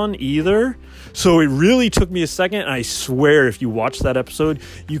glasses on either. So it really took me a second. And I swear, if you watch that episode,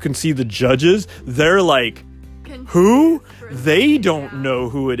 you can see the judges. They're like, who? They don't know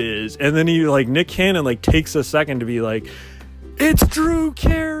who it is. And then Nick Cannon, takes a second to be like, it's Drew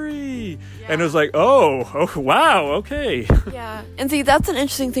Carey. Yeah. And it was like, oh, wow, okay. Yeah, and see, that's an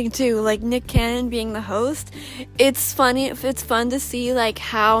interesting thing too. Like, Nick Cannon being the host, it's funny. It's fun to see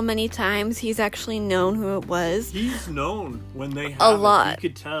how many times he's actually known who it was. He's known when they have a lot. He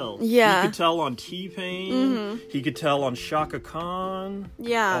could tell. Yeah, he could tell on T-Pain. Mm-hmm. He could tell on Shaka Khan.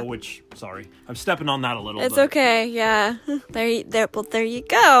 Yeah. Oh, sorry, I'm stepping on that a little. It's okay. Yeah. There you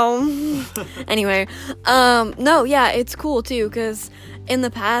go. Anyway, no, yeah, it's cool too, because in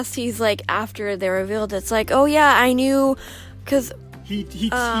the past, he's after they're revealed, it's like, oh yeah, I knew, because he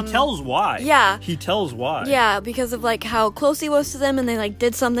tells why. Yeah, he tells why. Yeah, because of how close he was to them, and they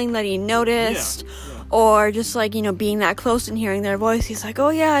did something that he noticed, or just being that close and hearing their voice. He's like, oh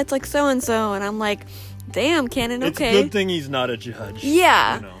yeah, it's so and so, and I'm like, damn, Cannon, okay. It's a good thing he's not a judge.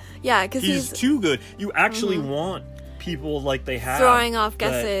 Yeah, yeah, because he's too good. You actually want people they have throwing off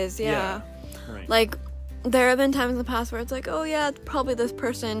guesses. Yeah, right. There have been times in the past where it's oh yeah, it's probably this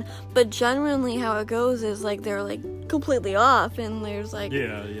person, but generally how it goes is they're completely off, and there's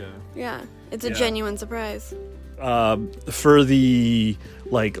yeah, it's a genuine surprise. For the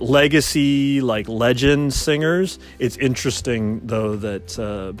legacy legend singers, it's interesting though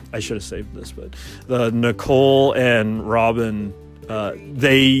that I should have saved this, but the Nicole and Robin,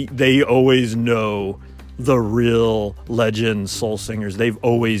 they always know the real legend soul singers. They've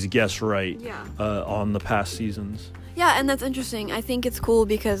always guessed right on the past seasons. Yeah, and that's interesting. I think it's cool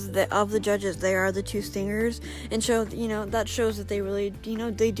because of the judges, they are the two singers, and that shows that they really,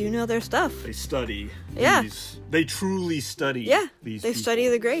 they do know their stuff. They study. Yeah. They truly study. Yeah. These they people. study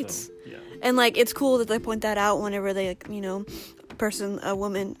the greats. So, yeah. And it's cool that they point that out whenever they a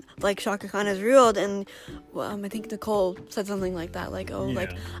woman like Shaka Khan has ruled, and I think Nicole said something like that, like, oh,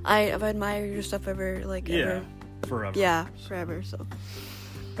 like, I've admired your stuff ever, like, ever. Forever. Yeah, forever, so.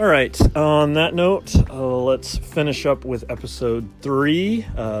 All right, on that note, let's finish up with episode 3.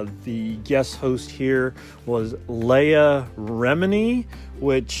 The guest host here was Leah Remini,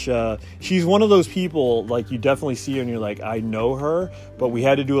 which she's one of those people, like, you definitely see her and you're like, I know her, but we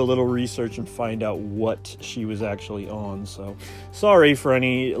had to do a little research and find out what she was actually on. So sorry for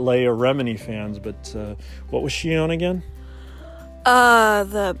any Leah Remini fans, but what was she on again?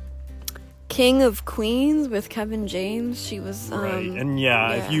 The King of Queens with Kevin James. She was right, and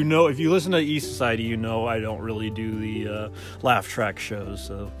if you listen to East Society, you know I don't really do the laugh track shows,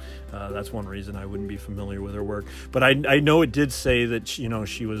 so that's one reason I wouldn't be familiar with her work. But I know it did say that she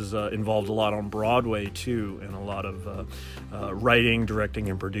was involved a lot on Broadway too, and a lot of writing, directing,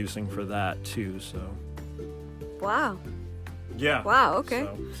 and producing for that too. So wow. Yeah. Wow. Okay.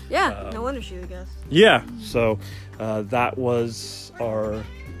 So, no wonder she was a guest. Yeah. So that was our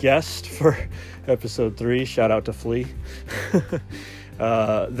guest for episode 3. Shout out to Flea.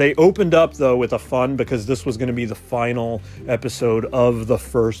 They opened up though with a fun, because this was going to be the final episode of the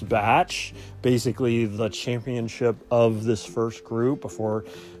first batch, basically the championship of this first group before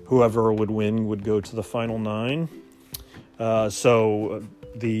whoever would win would go to the final 9. So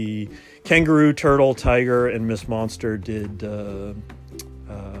the Kangaroo, Turtle, Tiger, and Miss Monster did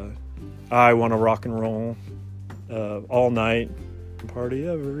I Wanna Rock and Roll all night, party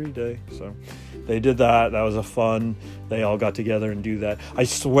every day. So they did that. That was a fun. They all got together and do that. I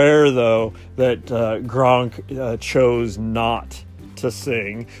swear though that Gronk chose not to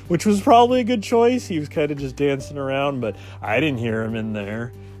sing, which was probably a good choice. He was kind of just dancing around, but I didn't hear him in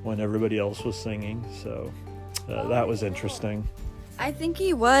there when everybody else was singing. So that was interesting. I think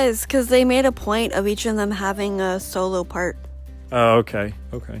he was, because they made a point of each of them having a solo part. Oh, okay.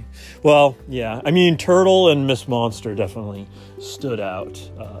 Well, yeah. I mean, Turtle and Miss Monster definitely stood out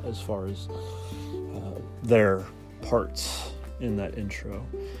as far as their parts in that intro.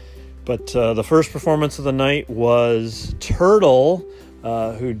 But the first performance of the night was Turtle,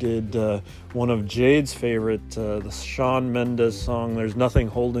 who did one of Jade's favorite, the Shawn Mendes song, There's Nothing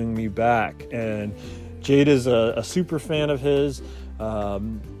Holding Me Back. And Jade is a super fan of his.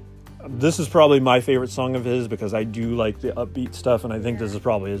 This is probably my favorite song of his, because I do like the upbeat stuff, and I think this is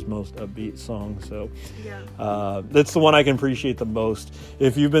probably his most upbeat song. So that's the one I can appreciate the most.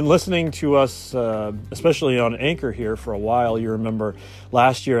 If you've been listening to us, especially on Anchor here for a while, you remember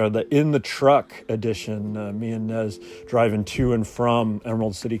last year, the In the Truck edition, me and Nez driving to and from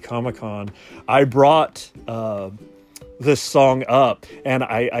Emerald City Comic Con, I brought this song up, and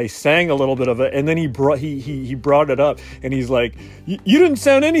I sang a little bit of it, and then he brought it up, and he's like, you didn't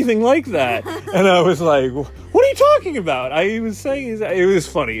sound anything like that. And I was like, what are you talking about? I was saying, it was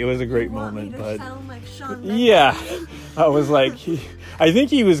funny. It was a great moment, but sound like Shawn Mendes. Yeah, I was like, I think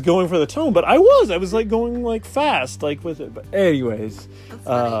he was going for the tone, but I was like going like fast, like with it. But anyways,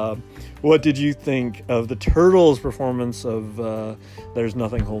 what did you think of the Turtles' performance of There's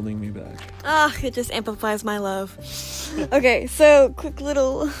Nothing Holding Me Back? It just amplifies my love. Okay, so quick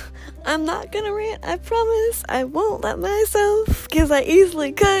little, I'm not gonna rant, I promise. I won't let myself, because I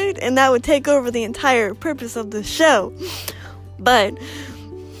easily could, and that would take over the entire purpose of the show. But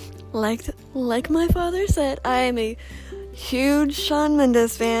like my father said, I am a huge Shawn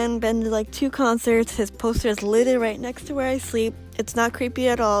Mendes fan. Been to like 2 concerts. His poster is literally right next to where I sleep. It's not creepy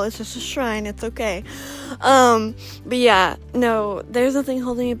at all. It's just a shrine. It's okay. But yeah, no, There's Nothing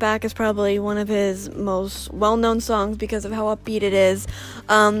Holding Me Back is probably one of his most well-known songs because of how upbeat it is.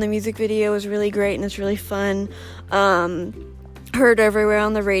 The music video is really great and it's really fun. Heard everywhere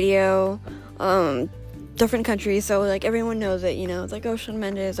on the radio. Different countries, so like everyone knows it, it's like, oh, Shawn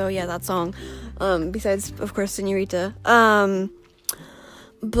Mendes, oh yeah, that song, besides of course Senorita.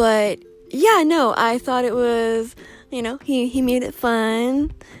 But yeah, no, I thought it was, he made it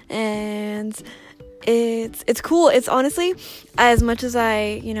fun, and it's cool. It's honestly, as much as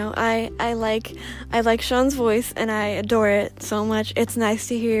I like Shawn's voice and I adore it so much, it's nice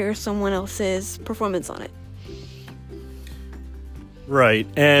to hear someone else's performance on it. Right,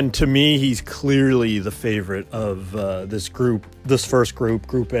 and to me, he's clearly the favorite of this first group,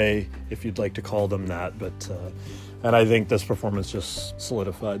 Group A, if you'd like to call them that. But and I think this performance just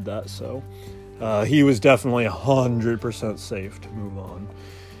solidified that. So he was definitely 100% safe to move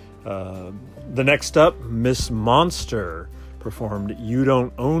on. The next up, Miss Monster performed You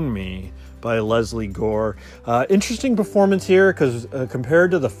Don't Own Me by Leslie Gore. Interesting performance here because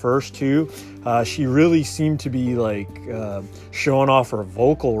compared to the first two, she really seemed to be like showing off her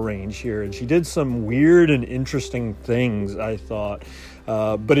vocal range here, and she did some weird and interesting things, I thought.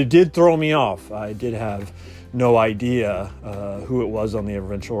 But it did throw me off. I did have no idea who it was on the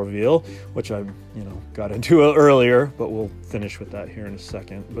eventual reveal, which I got into earlier, but we'll finish with that here in a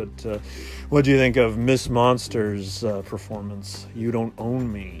second. But what do you think of Miss Monster's performance, You Don't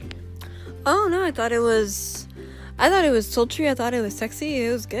Own Me? Oh no, I thought it was sultry. I thought it was sexy.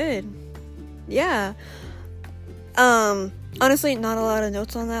 It was good. Yeah. Honestly, not a lot of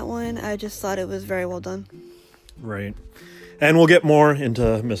notes on that one. I just thought it was very well done. Right. And we'll get more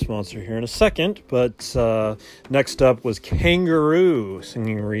into Miss Monster here in a second, but next up was Kangaroo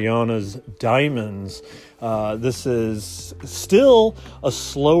singing Rihanna's Diamonds. This is still a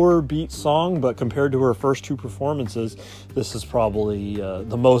slower beat song, but compared to her first two performances, this is probably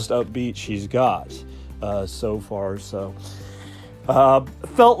the most upbeat she's got so far. So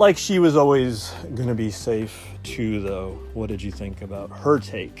felt like she was always going to be safe too, though. What did you think about her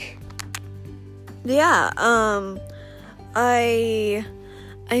take? Yeah, I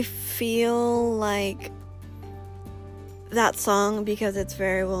feel like that song, because it's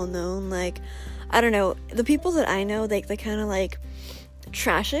very well known, like, I don't know, the people that I know, they kind of like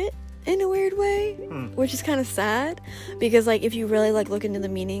trash it in a weird way, which is kind of sad, because like if you really like look into the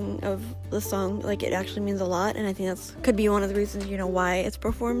meaning of the song, like it actually means a lot, and I think that's could be one of the reasons, why it's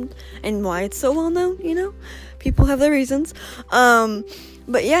performed and why it's so well known. People have their reasons.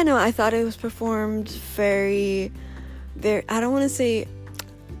 But yeah, no, I thought it was performed very, I don't want to say,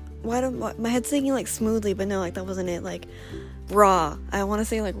 my head's thinking like smoothly, but no, like that wasn't it. Like raw. I want to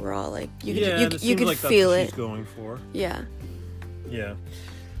say like raw. Like you could like feel that's what it. She's going for. Yeah. Yeah.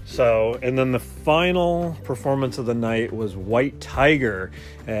 So, and then the final performance of the night was White Tiger,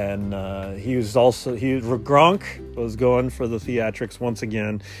 and Gronk was going for the theatrics once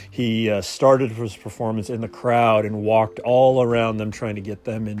again. He started his performance in the crowd and walked all around them, trying to get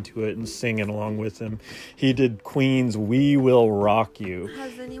them into it and singing along with him. He did Queen's "We Will Rock You."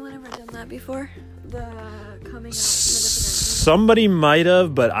 Has anyone ever done that before? The coming out. Somebody might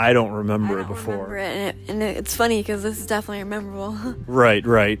have, but I don't remember it before. Remember it. And it's funny because this is definitely memorable. Right.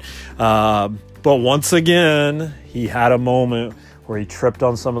 But once again, he had a moment where he tripped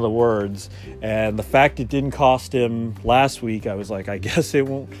on some of the words. And the fact it didn't cost him last week, I was like, I guess it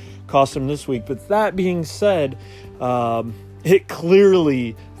won't cost him this week. But that being said, it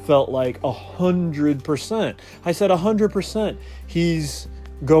clearly felt like 100%. I said 100%. He's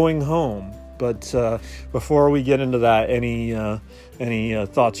going home. But before we get into that, any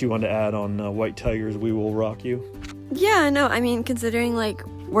thoughts you want to add on White Tiger's "We Will Rock You"? Yeah, no, I mean, considering like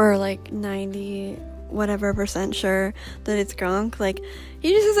we're like 90 whatever % sure that it's Gronk, like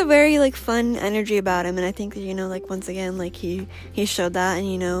he just has a very like fun energy about him, and I think that like once again like he showed that,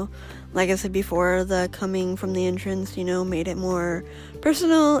 and like I said before, the coming from the entrance made it more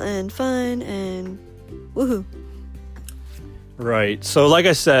personal and fun and woohoo. Right. So like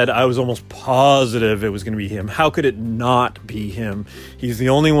I said, I was almost positive it was going to be him. How could it not be him? He's the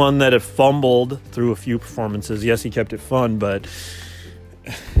only one that had fumbled through a few performances. Yes, he kept it fun, but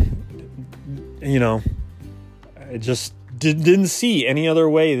I just didn't see any other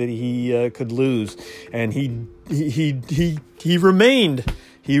way that he could lose. And he remained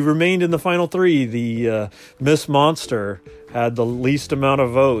in the final three. The Miss Monster had the least amount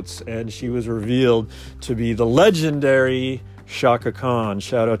of votes, and she was revealed to be the legendary Chaka Khan.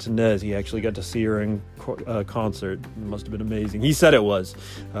 Shout out to Nez. He actually got to see her in concert. It must have been amazing. He said it was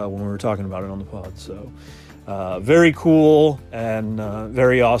when we were talking about it on the pod. So very cool and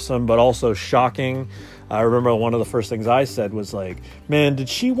very awesome, but also shocking. I remember one of the first things I said was like, man, did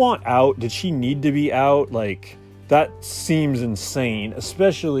she want out? Did she need to be out? Like, that seems insane,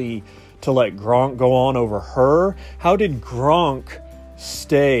 especially to let Gronk go on over her. How did Gronk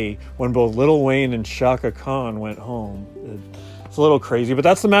stay when both Lil Wayne and Chaka Khan went home? It's a little crazy, but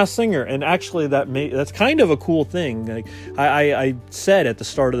that's The Masked Singer, and actually that's kind of a cool thing. Like I said at the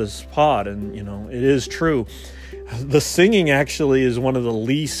start of this pod, and it is true. The singing actually is one of the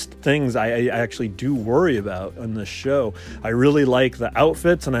least things I actually do worry about on this show. I really like the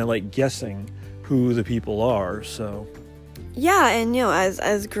outfits, and I like guessing who the people are. So yeah, and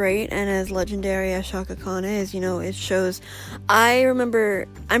as great and as legendary as Chaka Khan is, it shows. I'm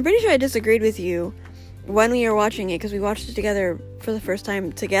pretty sure I disagreed with you when we were watching it, because we watched it together for the first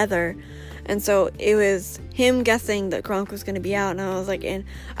time together, and so it was him guessing that Gronk was going to be out, and I was like, and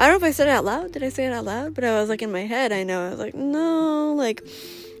I don't know if I said it out loud. Did I say it out loud? But I was like, in my head, I know, I was like, no, like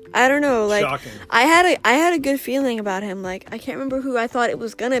I don't know, like, Shocking. I had a good feeling about him. Like, I can't remember who I thought it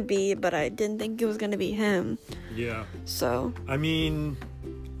was gonna be, but I didn't think it was gonna be him. Yeah. So. I mean,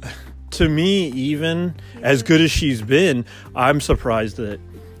 to me, even as good as she's been, I'm surprised that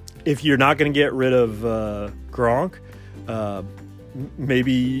if you're not going to get rid of Gronk,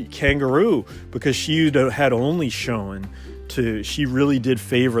 maybe Kangaroo, because she had only shown she really did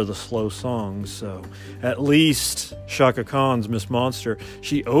favor the slow songs. So at least Shaka Khan's Miss Monster,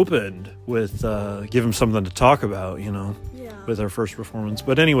 she opened with give him something to talk about, with her first performance.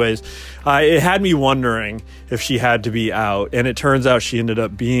 But anyways, it had me wondering if she had to be out, and it turns out she ended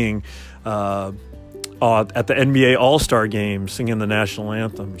up being at the NBA All-Star game singing the national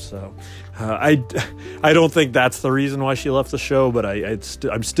anthem. So I don't think that's the reason why she left the show, but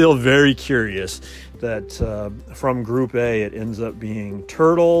I'm still very curious that from Group A it ends up being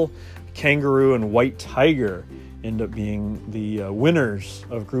Turtle, Kangaroo, and White Tiger end up being the winners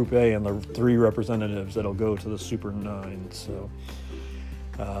of Group A and the 3 representatives that'll go to the Super 9. So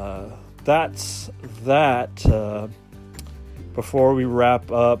that's that. Before we wrap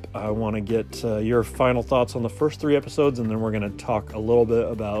up, I want to get your final thoughts on the first 3 episodes, and then we're going to talk a little bit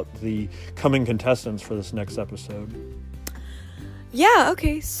about the coming contestants for this next episode. Yeah,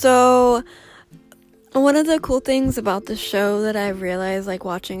 okay. So one of the cool things about the show that I've realized, like,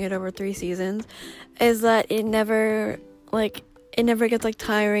 watching it over 3 seasons, is that it never gets, like,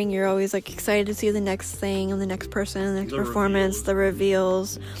 tiring. You're always, like, excited to see the next thing and the next person, the next performance, reveals. The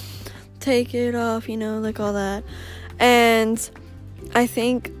reveals, take it off, like, all that. And I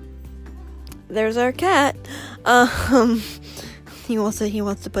think there's our cat. He wants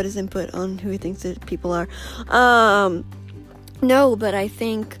to put his input on who he thinks that people are. No, but I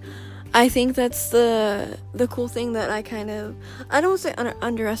think that's the cool thing that I don't want to say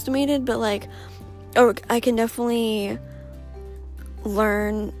underestimated, but like, I can definitely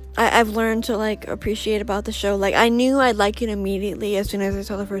learn. I've learned to, like, appreciate about the show. Like, I knew I'd like it immediately as soon as I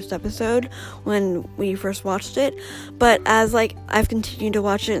saw the first episode when we first watched it. But as, like, I've continued to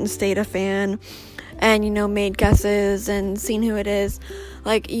watch it and stayed a fan and, made guesses and seen who it is,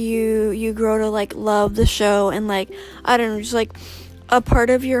 like, you grow to, like, love the show. And, like, I don't know, just, like, a part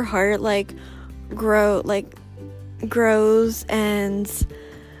of your heart, like, grows. And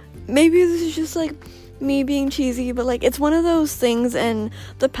maybe this is just, like, me being cheesy, but, like, it's one of those things, and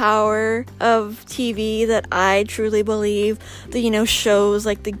the power of TV that I truly believe that, shows,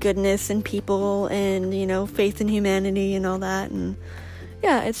 like, the goodness in people and, faith in humanity and all that. And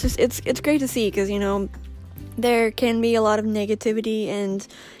yeah, it's great to see, because, there can be a lot of negativity and,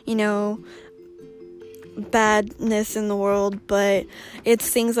 badness in the world, but it's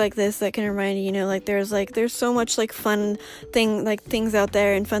things like this that can remind you, there's so much, like, fun things out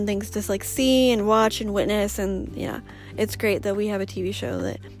there and fun things to, like, see and watch and witness. And yeah, it's great that we have a TV show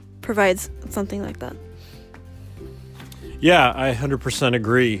that provides something like that. Yeah, I 100%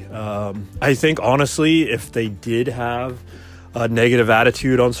 agree. I think, honestly, if they did have a negative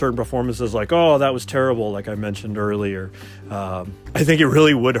attitude on certain performances, like, oh, that was terrible, like I mentioned earlier, I think it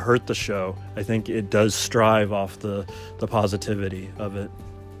really would hurt the show. I think it does strive off the positivity of it.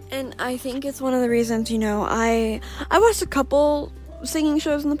 And I think it's one of the reasons, I watched a couple singing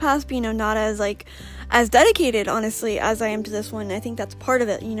shows in the past, but, not as, like, as dedicated, honestly, as I am to this one. I think that's part of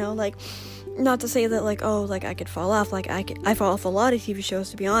it, like, not to say that, like, oh, like, I could fall off, like, I fall off a lot of TV shows,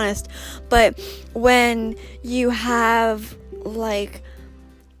 to be honest, but when you have, like,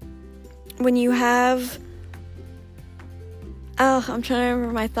 I'm trying to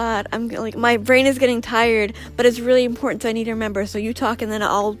remember my thought. I'm, like, my brain is getting tired, but it's really important, so I need to remember. So you talk, and then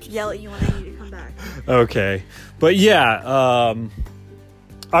I'll yell at you when I need to come back. Okay. But yeah,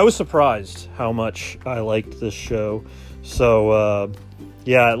 I was surprised how much I liked this show. So,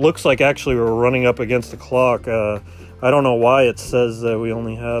 yeah, it looks like actually we're running up against the clock. I don't know why it says that we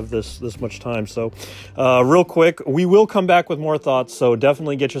only have this much time. So real quick, we will come back with more thoughts. So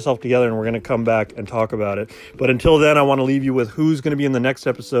definitely get yourself together, and we're going to come back and talk about it. But until then, I want to leave you with who's going to be in the next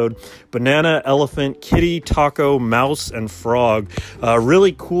episode. Banana, elephant, kitty, taco, mouse, and frog.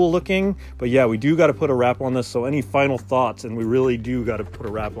 Really cool looking. But yeah, we do got to put a wrap on this. So any final thoughts? And we really do got to put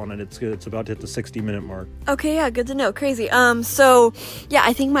a wrap on it. It's about to hit the 60-minute mark. Okay, yeah, good to know. Crazy. So yeah,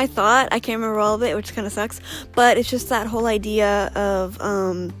 I think my thought, I can't remember all of it, which kind of sucks. But it's just that whole idea of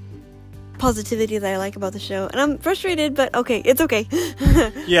positivity that I like about the show, and I'm frustrated, but okay, it's okay.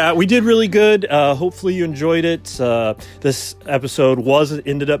 Yeah, we did really good. Hopefully you enjoyed it. This episode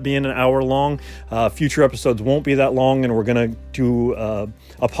ended up being an hour long. Future episodes won't be that long, and we're gonna do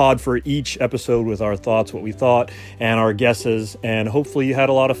a pod for each episode with our thoughts, what we thought, and our guesses, and hopefully you had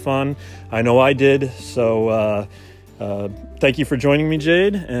a lot of fun. I know I did. So Thank you for joining me,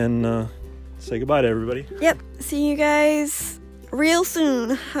 Jade, and say goodbye to everybody. Yep. See you guys real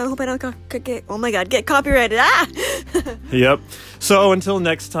soon. I hope I don't get copyrighted. Ah! Yep. So until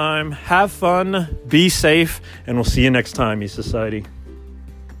next time, have fun, be safe, and we'll see you next time, E-Society.